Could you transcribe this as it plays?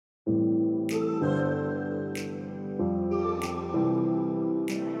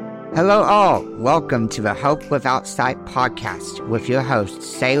Hello all, welcome to the Hope Without Sight podcast with your hosts,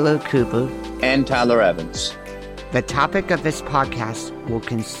 Sailor Cooper and Tyler Evans. The topic of this podcast will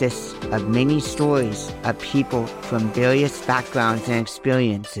consist of many stories of people from various backgrounds and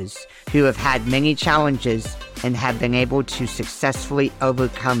experiences who have had many challenges and have been able to successfully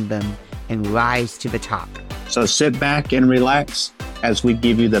overcome them and rise to the top. So sit back and relax as we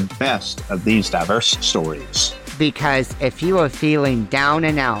give you the best of these diverse stories. Because if you are feeling down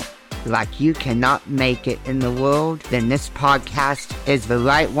and out, like you cannot make it in the world, then this podcast is the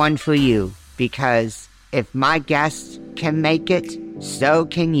right one for you. Because if my guests can make it, so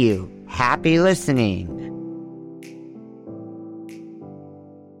can you. Happy listening.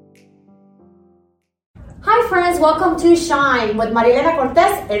 Hi friends, welcome to Shine with Marilena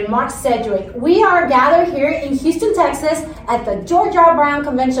Cortez and Mark Sedgwick. We are gathered here in Houston, Texas at the George R. Brown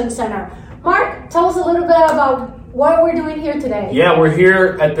Convention Center. Mark, tell us a little bit about what we're doing here today. Yeah, we're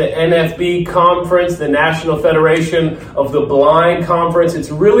here at the NFB conference, the National Federation of the Blind conference. It's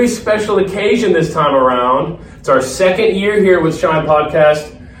a really special occasion this time around. It's our second year here with Shine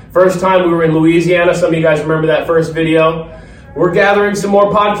Podcast. First time we were in Louisiana. Some of you guys remember that first video. We're gathering some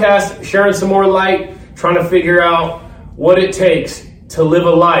more podcasts, sharing some more light, trying to figure out what it takes to live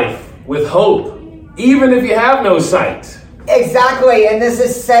a life with hope, even if you have no sight. Exactly, and this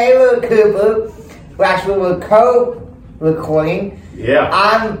is Sailor Cooper. We're co-recording. Yeah.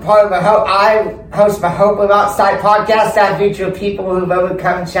 I'm part of I host the Hope Without Sight podcast that feature people who've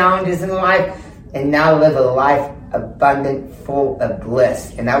overcome challenges in life and now live a life abundant, full of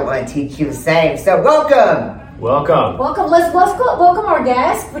bliss. And I want to teach you the same. So welcome. Welcome. Let's welcome our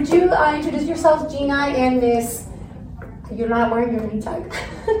guests. Would you introduce yourselves, Gina and Miss? You're not wearing your name tag.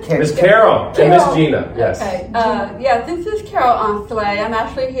 Miss Carol and Miss Gina. Yes. Okay. This is Carol Onsley. I'm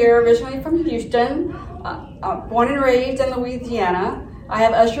actually here originally from Houston. I'm born and raised in Louisiana. I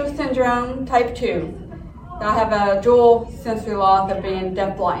have Usher syndrome type 2. I have a dual sensory loss of being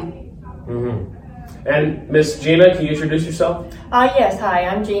deafblind. Mm-hmm. And Miss Gina, can you introduce yourself? Yes, hi,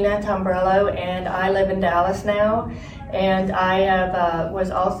 I'm Gina Tombrello, and I live in Dallas now. And I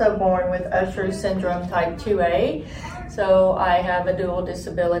was also born with Usher syndrome type 2A. So I have a dual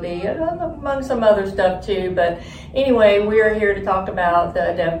disability, among some other stuff too. But anyway, we're here to talk about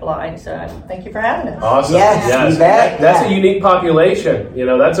the deafblind. So thank you for having us. Awesome. Yes. That's a unique population. You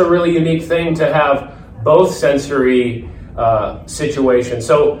know, that's a really unique thing to have both sensory situations.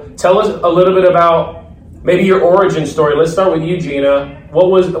 So tell us a little bit about maybe your origin story. Let's start with you, Gina.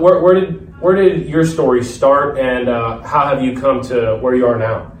 Where did your story start, and how have you come to where you are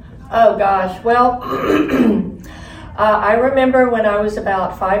now? Oh gosh, well. I remember when I was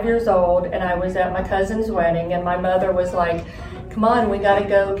about 5 years old and I was at my cousin's wedding and my mother was like, come on, we got to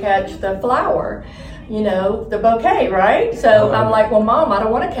go catch the flower, the bouquet, right? So I'm like, well, Mom, I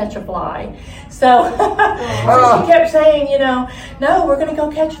don't want to catch a fly. So, so she kept saying, no, we're going to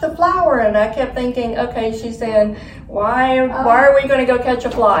go catch the flower. And I kept thinking, okay, she's saying, why are we going to go catch a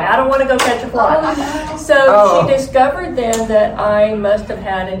fly? I don't want to go catch a fly. So she discovered then that I must have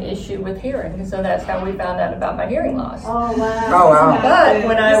had an issue with hearing. And so that's how we found out about my hearing loss. Oh, wow. But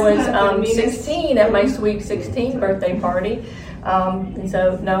when I was 16 at my sweet 16 birthday party, and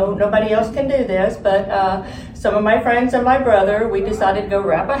so nobody else can do this, but some of my friends and my brother, we decided to go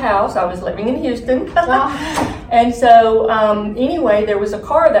wrap a house. I was living in Houston. And so anyway, there was a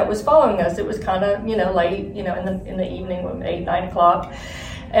car that was following us. It was kind of, late, in the evening, 8, 9 o'clock.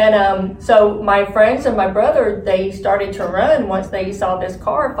 And so my friends and my brother, they started to run once they saw this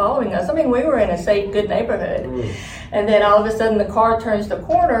car following us. I mean, we were in a safe, good neighborhood. And then all of a sudden the car turns the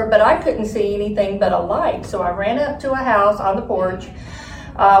corner, but I couldn't see anything but a light. So I ran up to a house on the porch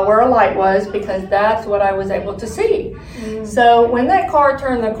where a light was, because that's what I was able to see. So when that car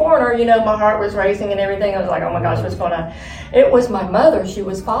turned the corner, my heart was racing and everything. I was like, oh my gosh, what's going on? It was my mother. She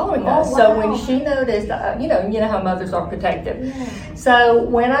was following us. Wow. So when she noticed, you know how mothers are protective. Yeah. So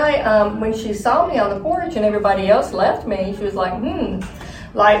when she saw me on the porch and everybody else left me, she was like,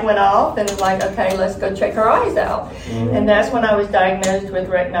 light went off and was like, okay, let's go check her eyes out. And that's when I was diagnosed with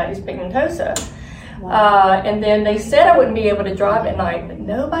retinitis pigmentosa. Wow. And then they said I wouldn't be able to drive at night, but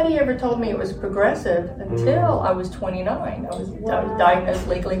nobody ever told me it was progressive until I was 29. I was diagnosed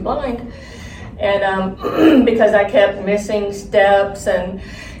legally blind. And because I kept missing steps and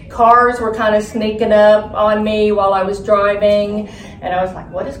cars were kind of sneaking up on me while I was driving. And I was like,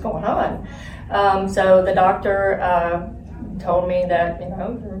 what is going on? So the doctor told me that,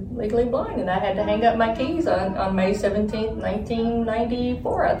 you're legally blind. And I had to hang up my keys on May 17th,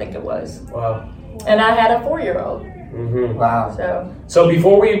 1994, I think it was. Wow. And I had a 4-year-old. Mm-hmm. Wow. So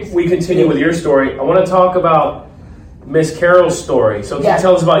before we continue with your story, I want to talk about Miss Carol's story. So can you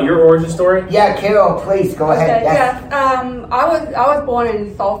tell us about your origin story? Yeah, Carol, please go ahead. Okay, I was born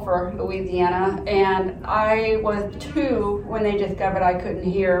in Sulphur, Louisiana, and I was 2 when they discovered I couldn't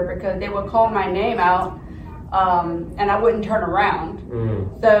hear because they would call my name out, and I wouldn't turn around.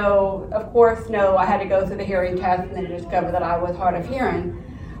 Mm. So of course, I had to go through the hearing test, and they discovered that I was hard of hearing.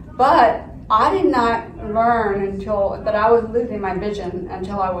 But I did not learn that I was losing my vision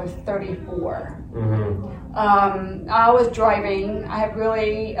until I was 34. Mm-hmm. I was driving. I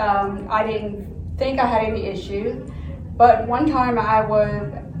didn't think I had any issues, but one time I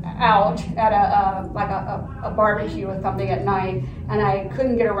was out at a barbecue or something at night, and I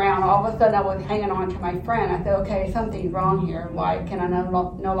couldn't get around. All of a sudden, I was hanging on to my friend. I said, "Okay, something's wrong here. Why can I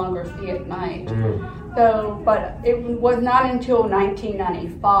no longer see at night?" Mm-hmm. So, but it was not until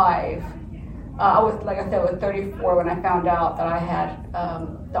 1995. I was 34 when I found out that I had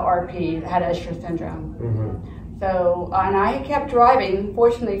the RP, had Usher syndrome. Mm-hmm. So, and I kept driving.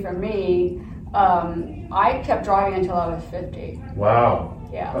 Fortunately for me, I kept driving until I was 50. Wow.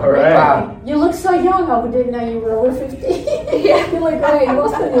 Yeah. All right. Wow. You look so young. I didn't know you were over 50. Yeah. You look great.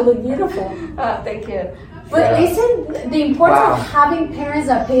 You look beautiful. Thank you. But isn't the importance Wow. of having parents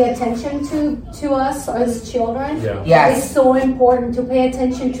that pay attention to us as children? Yeah. Yes. It's so important to pay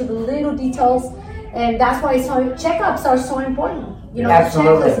attention to the little details, and that's why checkups are so important.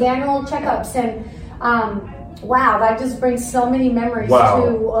 Absolutely. The annual checkups, and wow, that just brings so many memories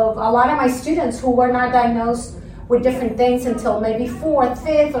of a lot of my students who were not diagnosed with different things until maybe 4th,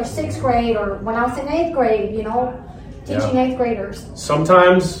 5th, or 6th grade, or when I was in 8th grade. Teaching 8th graders.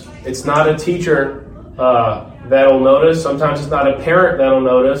 Sometimes it's not a teacher that'll notice. Sometimes it's not a parent that'll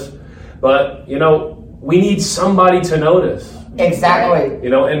notice. But, we need somebody to notice. Exactly.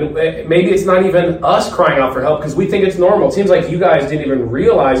 And maybe it's not even us crying out for help because we think it's normal. It seems like you guys didn't even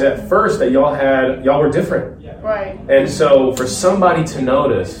realize at first that y'all were different. Right. And so for somebody to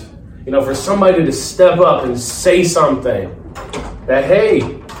notice, for somebody to step up and say something that, hey,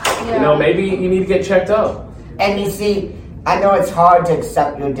 maybe you need to get checked up. And you see, I know it's hard to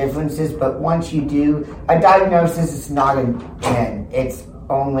accept your differences, but once you do, a diagnosis is not an end. It's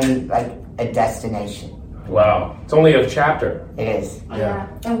only like a destination. Wow. It's only a chapter. It is. Yeah.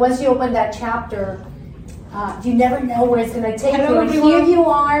 And once you open that chapter, you never know where it's going to take you. And everyone. here you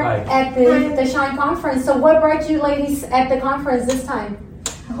are Hi. at the Shine conference. So what brought you ladies at the conference this time?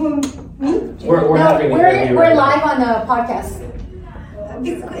 We're having an interview we're right now. live on the podcast.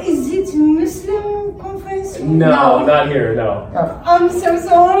 Is it Muslim conference? No, not here, no. I'm so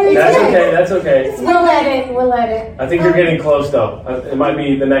sorry. That's okay. We'll let it. I think you're getting close though. It might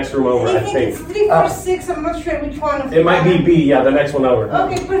be the next room over, I I think think. it's 3 or 6. I'm not sure which one of It might be B, yeah, the next one over.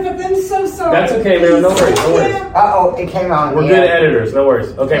 Okay, perfect. I'm so sorry. That's okay, Mary, no worries, no worries. Uh-oh, it came on. We're good editors, no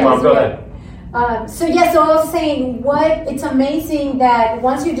worries. Okay, Mom, go ahead. So I was saying, it's amazing that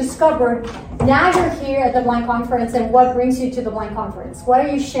once you discovered, now you're here at the Blind Conference, and what brings you to the Blind Conference? What are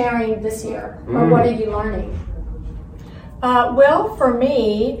you sharing this year, or what are you learning? Well, for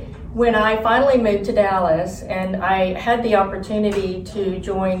me, when I finally moved to Dallas and I had the opportunity to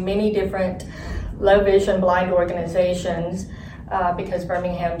join many different low vision blind organizations, because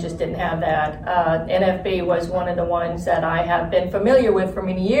Birmingham just didn't have that. NFB was one of the ones that I have been familiar with for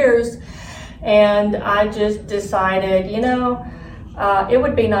many years. And I just decided, it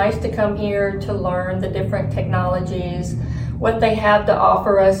would be nice to come here to learn the different technologies, what they have to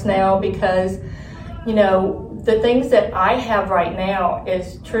offer us now, because, the things that I have right now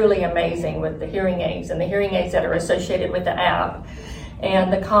is truly amazing with the hearing aids and the hearing aids that are associated with the app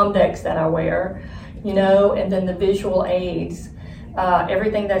and the Comdex that I wear, and then the visual aids.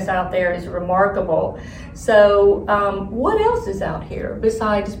 Everything that's out there is remarkable. So what else is out here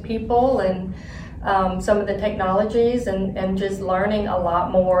besides people and some of the technologies and just learning a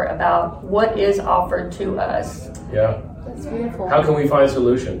lot more about what is offered to us? Yeah. That's beautiful. How can we find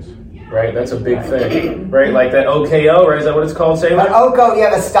solutions? Right? That's a big thing. Right? Like that OKO, right? Is that what it's called, Sailor? Oko, you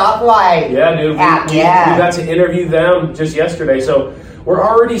have a stoplight. Yeah, dude. We got to interview them just yesterday. So we're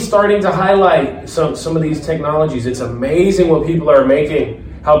already starting to highlight some of these technologies. It's amazing what people are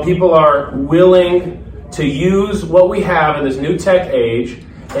making, how people are willing to use what we have in this new tech age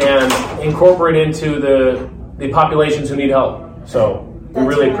and incorporate into the populations who need help. So we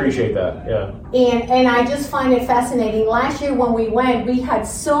really appreciate that. Yeah. And I just find it fascinating. Last year when we went, we had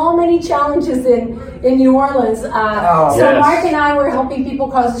so many challenges in New Orleans. Yes. Mark and I were helping people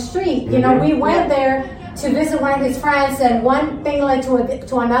cross the street. We went there to visit one of his friends, and one thing led to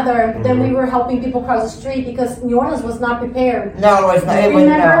another. Then we were helping people cross the street because New Orleans was not prepared. No, it was not.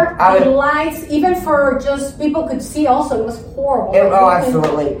 Remember the lights, even for just people could see. Also, it was horrible.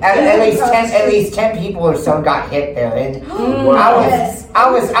 Absolutely. At least 10 people or so got hit there, and I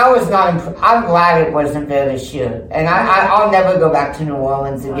was not. I'm glad it wasn't there this year, and I'll never go back to New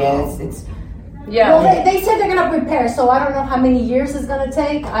Orleans again. It's Yeah. Well, they said they're going to prepare, so I don't know how many years it's going to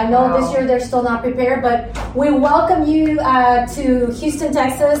take. I know this year they're still not prepared, but we welcome you to Houston,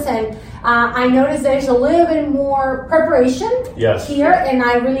 Texas, and I noticed there's a little bit more preparation here, and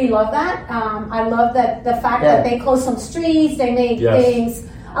I really love that. I love that the fact that they closed some streets, they made things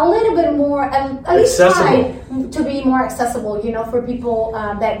a little bit more, at least try to be more accessible, you know, for people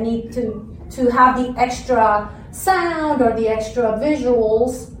that need to have the extra sound or the extra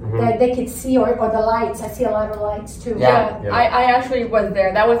visuals that they could see, or the lights. I see a lot of lights too. I actually was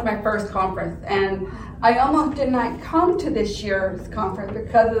there. That was my first conference, and I almost did not come to this year's conference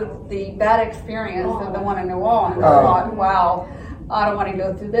because of the bad experience of the one in New Orleans. I thought, wow, I don't want to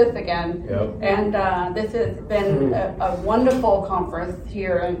go through this again. And this has been a wonderful conference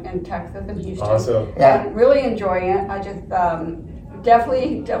here in Texas and Houston. Awesome. I'm really enjoying it. I just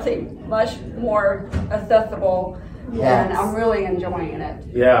definitely much more accessible, and I'm really enjoying it.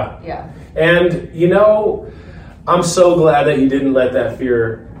 Yeah. And you know, I'm so glad that you didn't let that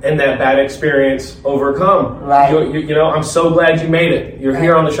fear and that bad experience overcome. Right. You know, I'm so glad you made it. You're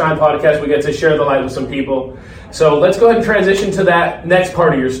here on the Shine Podcast. We get to share the light with some people. So let's go ahead and transition to that next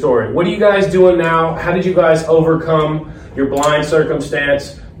part of your story. What are you guys doing now? How did you guys overcome your blind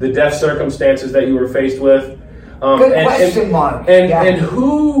circumstance, the deaf circumstances that you were faced with? Good question, Mark. And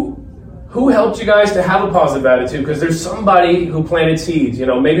who helped you guys to have a positive attitude? Because there's somebody who planted seeds, you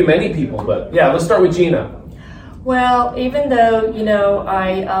know, maybe many people, but let's start with Gina. Well, even though, you know,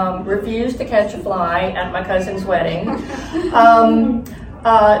 I refused to catch a fly at my cousin's wedding,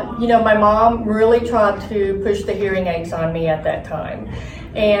 you know, my mom really tried to push the hearing aids on me at that time,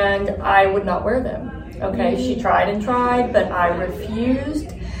 and I would not wear them. Okay, she tried and tried, but I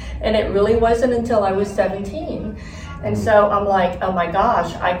refused, and it really wasn't until I was 17. And so I'm like, oh my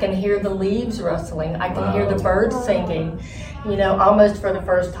gosh, I can hear the leaves rustling. I can hear the birds singing, you know, almost for the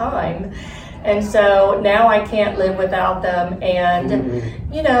first time. And so now I can't live without them. And,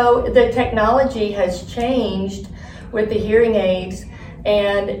 you know, the technology has changed with the hearing aids.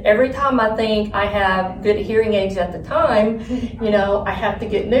 And every time I think I have good hearing aids at the time, you know, I have to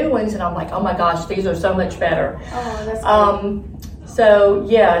get new ones. And I'm like, oh my gosh, these are so much better. Oh, that's great. So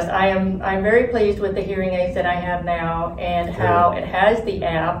yes, I'm very pleased with the hearing aids that I have now, and how it has the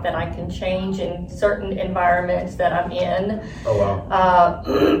app that I can change in certain environments that I'm in. Oh wow!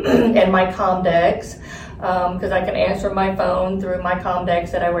 And my comm decks, because I can answer my phone through my comm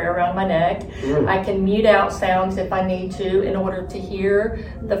decks that I wear around my neck. I can mute out sounds if I need to in order to hear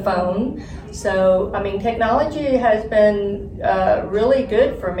the phone. So I mean, technology has been really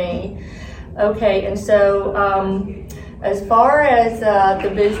good for me. Okay, and so. As far as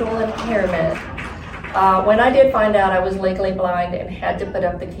the visual impairment, when I did find out I was legally blind and had to put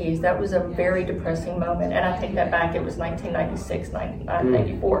up the keys, that was a very depressing moment. And I take that back, it was 1996,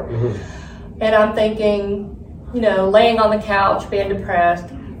 1994. And I'm thinking, you know, laying on the couch, being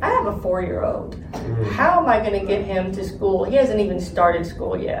depressed. I have a 4-year-old. How am I going to get him to school? He hasn't even started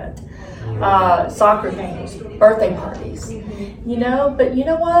school yet. Soccer games, birthday parties, you know, but you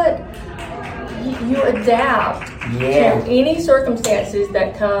know what? You adapt to any circumstances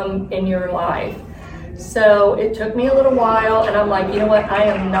that come in your life. So it took me a little while, and I'm like, you know what? I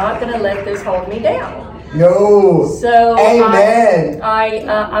am not going to let this hold me down. No. So Amen.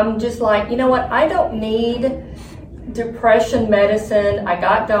 I'm just like, you know what? I don't need depression medicine. I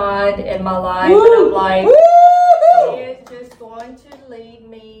got God in my life, and I'm like, He is just going to lead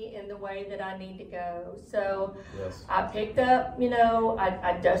me in the way that I need to go. So I picked up, you know,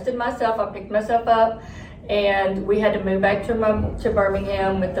 I dusted myself, I picked myself up, and we had to move back to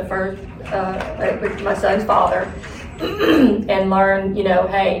Birmingham with the first, with my son's father, and learn, you know,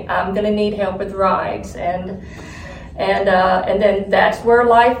 hey, I'm going to need help with rides, and then that's where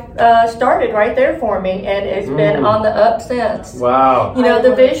life started right there for me, and it's been on the up since. Wow. You know,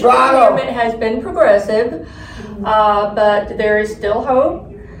 the visual impairment has been progressive, but there is still hope.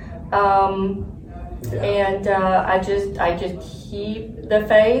 And I just keep the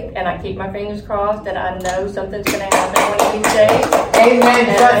faith, and I keep my fingers crossed that I know something's going to happen one of these days.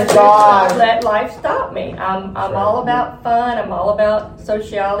 Amen. Trust God. Let life stop me. I'm all about fun. I'm all about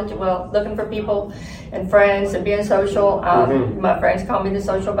sociology. Well, looking for people and friends and being social. My friends call me the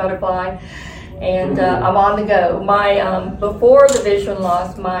social butterfly, and I'm on the go. My before the vision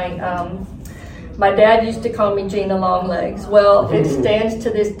loss, my My dad used to call me Gina Longlegs. Well, it stands to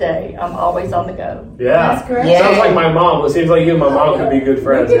this day. I'm always on the go. Yeah. That's great. Yeah. Sounds like my mom. It seems like you and my mom could be good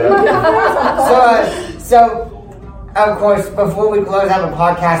friends. Yeah. So, of course, before we close out the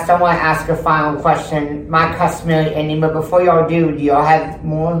podcast, I want to ask a final question. My customary ending, but before y'all do y'all have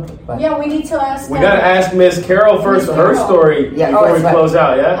more? Yeah, we need to ask. We got to ask Miss Carol first, Miss her Carol. story before we that's right. close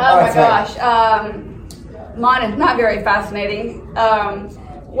out, yeah? Oh my that's gosh. Mine is not very fascinating.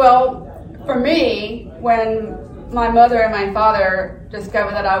 Well, for me, when my mother and my father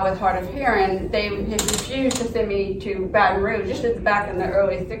discovered that I was hard of hearing, they had refused to send me to Baton Rouge. This is back in the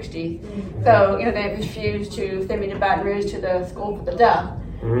early 60s. So, they refused to send me to Baton Rouge to the school for the deaf.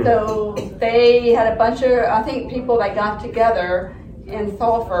 So they had a bunch of, I think, people that got together in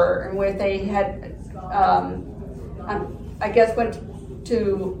Sulphur, and where they had, I guess,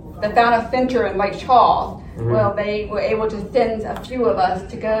 they found a center in Lake Charles. Well, they were able to send a few of us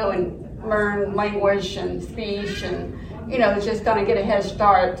to go and learn language and speech, and just going to get a head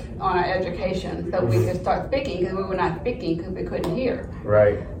start on our education, so we could start speaking, because we were not speaking because we couldn't hear.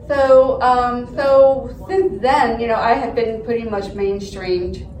 Right. So since then, I have been pretty much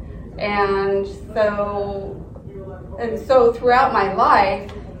mainstreamed, and so throughout my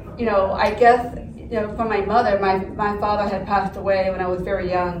life, I guess, for my mother, my father had passed away when I was very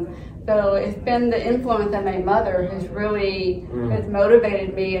young. So it's been the influence of my mother has really has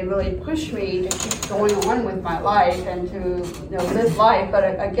motivated me and really pushed me to keep going on with my life and to live life.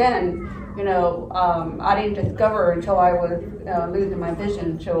 But again, I didn't discover until I was losing my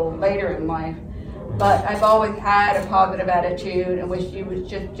vision until later in life. But I've always had a positive attitude in which you would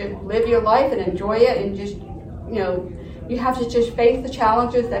just live your life and enjoy it, and just you have to just face the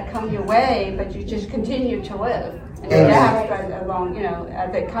challenges that come your way, but you just continue to live and adapt along,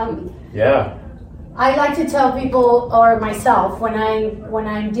 as it comes. Yeah. I like to tell people, or myself, when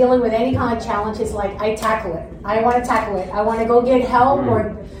I'm dealing with any kind of challenge, it's like I tackle it. I want to tackle it. I want to go get help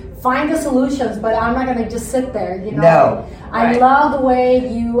or find the solutions, but I'm not going to just sit there. No. I love the way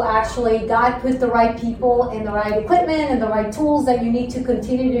God put the right people and the right equipment and the right tools that you need to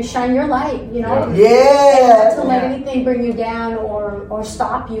continue to shine your light. Yeah. Not to let anything bring you down or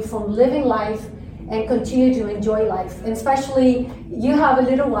stop you from living life and continue to enjoy life. And especially, you have a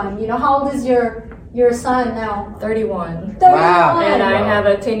little one. How old is your son now? 31. 31. Wow. And I have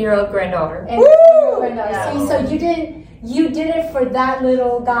a 10-year-old granddaughter. And See, so you did it for that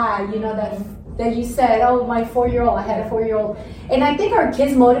little guy, that you said, oh, my 4-year-old, I had a 4-year-old. And I think our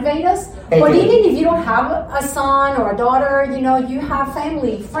kids motivate us. But even if you don't have a son or a daughter, you have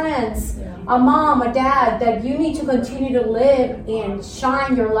family, friends, a mom, a dad, that you need to continue to live and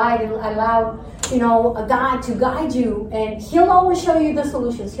shine your light and allow, a God to guide you. And He'll always show you the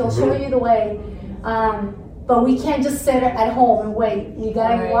solutions. He'll show you the way. But we can't just sit at home and wait. We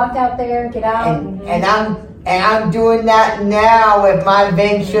gotta walk out there, get out. And I'm doing that now with my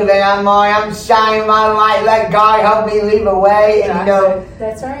venture that I'm on. I'm shining my light. Let God help me lead the way. And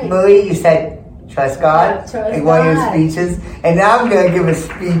That's right. Marie, you said trust God in one of your speeches, and I'm going to give a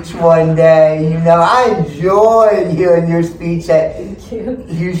speech one day. I enjoyed hearing your speech at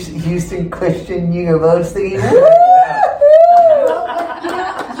Houston Christian University. You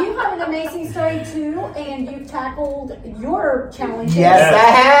have an amazing story too, and you've tackled your challenges. Yes, I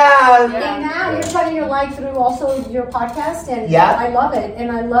have. And now you're shining your light through also your podcast, and Yeah. I love it. And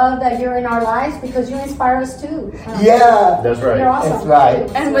I love that you're in our lives because you inspire us too. That's right. You're awesome. That's right.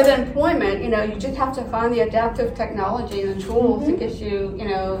 And with employment, you just have to find the adaptive technology and the tools to get you,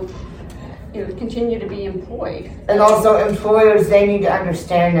 continue to be employed. And also, employers, they need to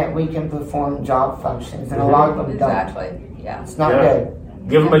understand that we can perform job functions, and a lot of them don't. Exactly. Yeah. It's not good.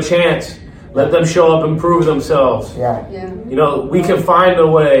 Give them a chance. Let them show up and prove themselves. Yeah. We can find a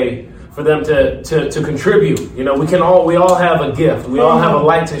way for them to contribute. We all have a gift. We all have a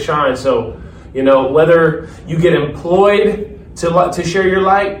light to shine. So, whether you get employed to share your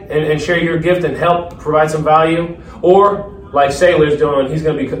light and share your gift and help provide some value, or like Sailor's doing, he's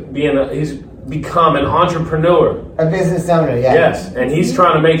going to he's become an entrepreneur. A business owner, yeah. Yes, and he's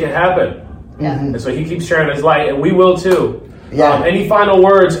trying to make it happen. Yeah. And so he keeps sharing his light, and we will too. Yeah. Any final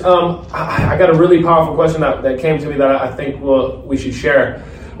words? I got a really powerful question that came to me that I think we should share.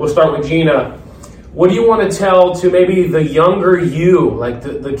 We'll start with Gina. What do you want to tell to maybe the younger you, like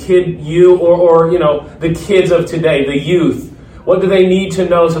the kid you, or the kids of today, the youth? What do they need to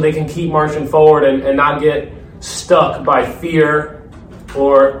know so they can keep marching forward and not get stuck by fear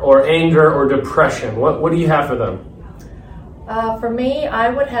or anger or depression? What do you have for them? For me, I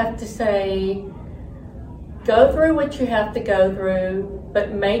would have to say, go through what you have to go through,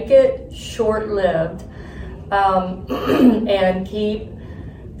 but make it short-lived, and keep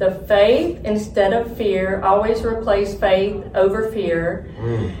the faith instead of fear. Always replace faith over fear.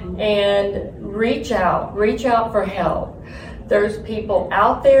 And reach out for help. There's people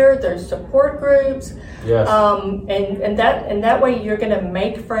out there, there's support groups. Yes. And that way you're gonna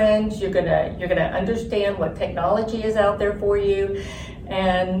make friends, you're gonna understand what technology is out there for you,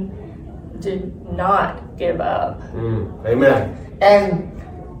 and do not give up. Amen. And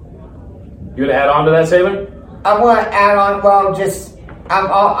You gonna add on to that, Sailor? I want to add on, I'm going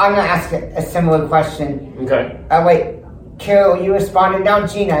to ask a similar question. Okay. Wait, Carol, you responded. Now,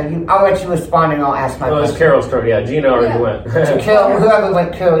 Gina, I'll let you respond and I'll ask my Well, it's question. Carol's turn. Yeah, Gina already went. So, Carol, whoever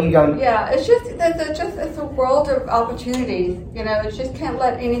went, Carol, you go. Yeah, it's a world of opportunities. You know, you just can't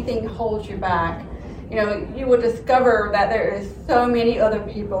let anything hold you back. You know, you will discover that there is so many other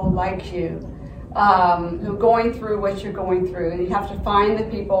people like you who are going through what you're going through, and you have to find the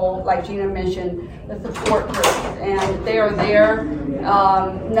people, like Gina mentioned, the support groups, and they are there.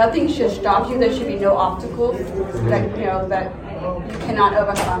 Nothing should stop you. There should be no obstacles that you cannot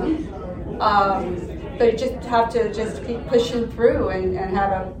overcome. So you just have to just keep pushing through and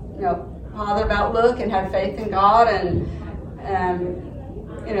have a positive outlook and have faith in God, and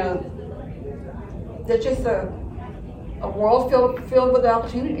there's just a world filled with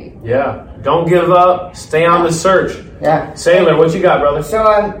opportunity. Yeah. Don't give up. Stay on the search. Yeah. Sailor, what you got, brother? So,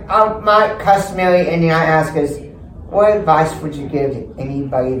 my customary ending I ask is, what advice would you give to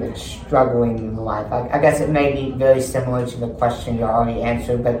anybody that's struggling in life? I guess it may be very similar to the question you already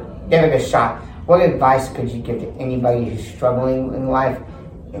answered, but give it a shot. What advice could you give to anybody who's struggling in life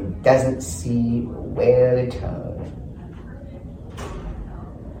and doesn't see where to turn?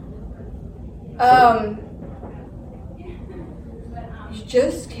 You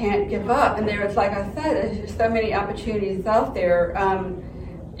just can't give up. And there's, like I said, there's just so many opportunities out there.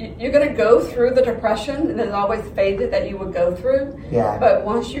 You're going to go through the depression, and there's always phases that you would go through. Yeah. But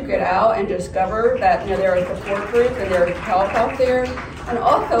once you get out and discover that there are support groups and there is help out there. And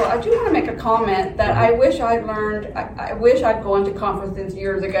also, I do want to make a comment that I wish I'd learned. I wish I'd gone to conferences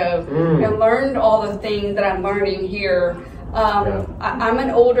years ago and learned all the things that I'm learning here. I'm an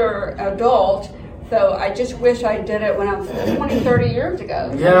older adult, so I just wish I did it when I was 20, 30 years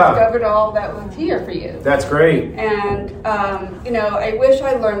ago. Yeah. I discovered all that was here for you. That's great. And, I wish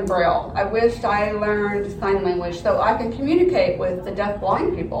I learned Braille. I wish I learned sign language so I can communicate with the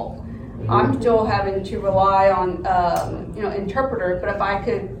deaf-blind people. I'm still having to rely on, interpreters, but if I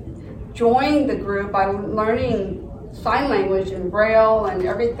could join the group by learning sign language and Braille and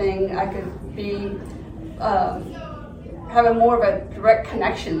everything, I could be having more of a direct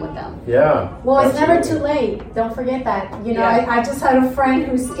connection with them. Yeah. Well, it's never too late. Don't forget that. I just had a friend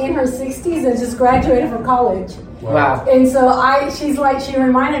who's in her 60s and just graduated from college. Wow. And so she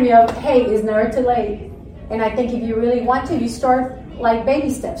reminded me of, hey, it's never too late. And I think if you really want to, you start like baby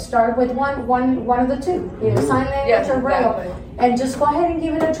steps. Start with one of the two, either sign language or Braille. Exactly. And just go ahead and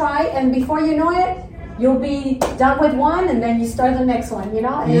give it a try. And before you know it, you'll be done with one, and then you start the next one. And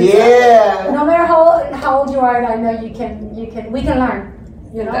no matter how old you are, I know we can learn.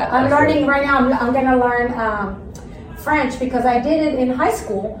 I'm learning right now. I'm going to learn French because I did it in high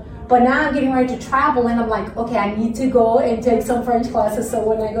school. But now I'm getting ready to travel, and I'm like, okay, I need to go and take some French classes so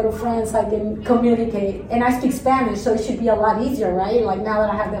when I go to France, I can communicate. And I speak Spanish, so it should be a lot easier, right? Like now that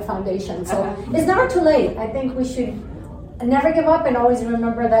I have the foundation. So it's never too late. I think we should never give up and always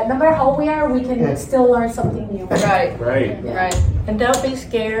remember that no matter how old we are, we can still learn something new. Right. Right. And don't be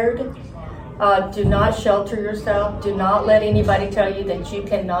scared. Do not shelter yourself. Do not let anybody tell you that you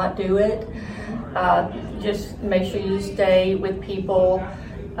cannot do it. Just make sure you stay with people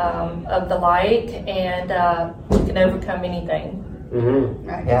of the light, and you can overcome anything.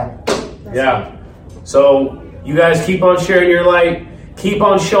 Right. Yeah. So you guys keep on sharing your light. Keep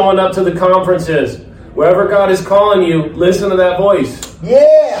on showing up to the conferences. Wherever God is calling you, listen to that voice.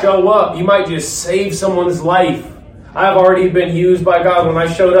 Yeah. Show up. You might just save someone's life. I've already been used by God. When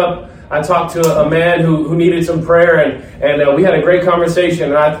I showed up, I talked to a man who needed some prayer, and we had a great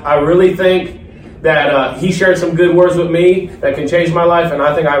conversation. And I really think that he shared some good words with me that can change my life, and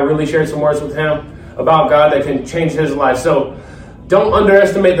I think I really shared some words with him about God that can change his life. So don't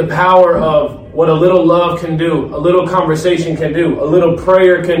underestimate the power of what a little love can do, a little conversation can do, a little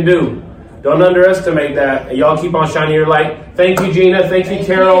prayer can do. Don't underestimate that. And y'all keep on shining your light. Thank you, Gina. Thank you,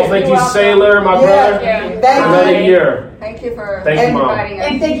 Carol. Thank you, Sailor, my brother. Thank Another year. Thank you for inviting us.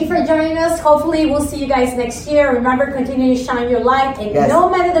 And thank you for joining us. Hopefully we'll see you guys next year. Remember, continue to shine your light. And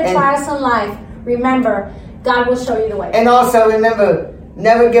no matter the trials in life, remember, God will show you the way. And also remember,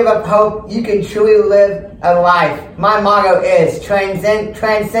 never give up hope. You can truly live a life. My motto is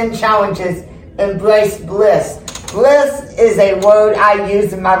transcend challenges, embrace bliss. Bliss is a word I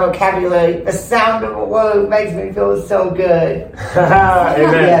use in my vocabulary. The sound of a word makes me feel so good.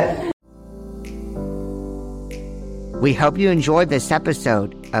 Amen. Yeah. We hope you enjoyed this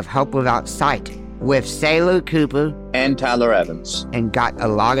episode of Hope Without Sight with Sailor Cooper And Tyler Evans. and got a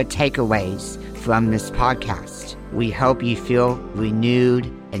lot of takeaways from this podcast. We hope you feel renewed,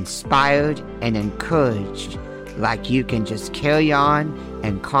 inspired, and encouraged, like you can just carry on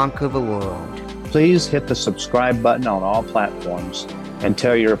and conquer the world. Please hit the subscribe button on all platforms and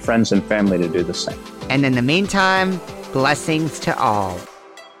tell your friends and family to do the same. And in the meantime, blessings to all.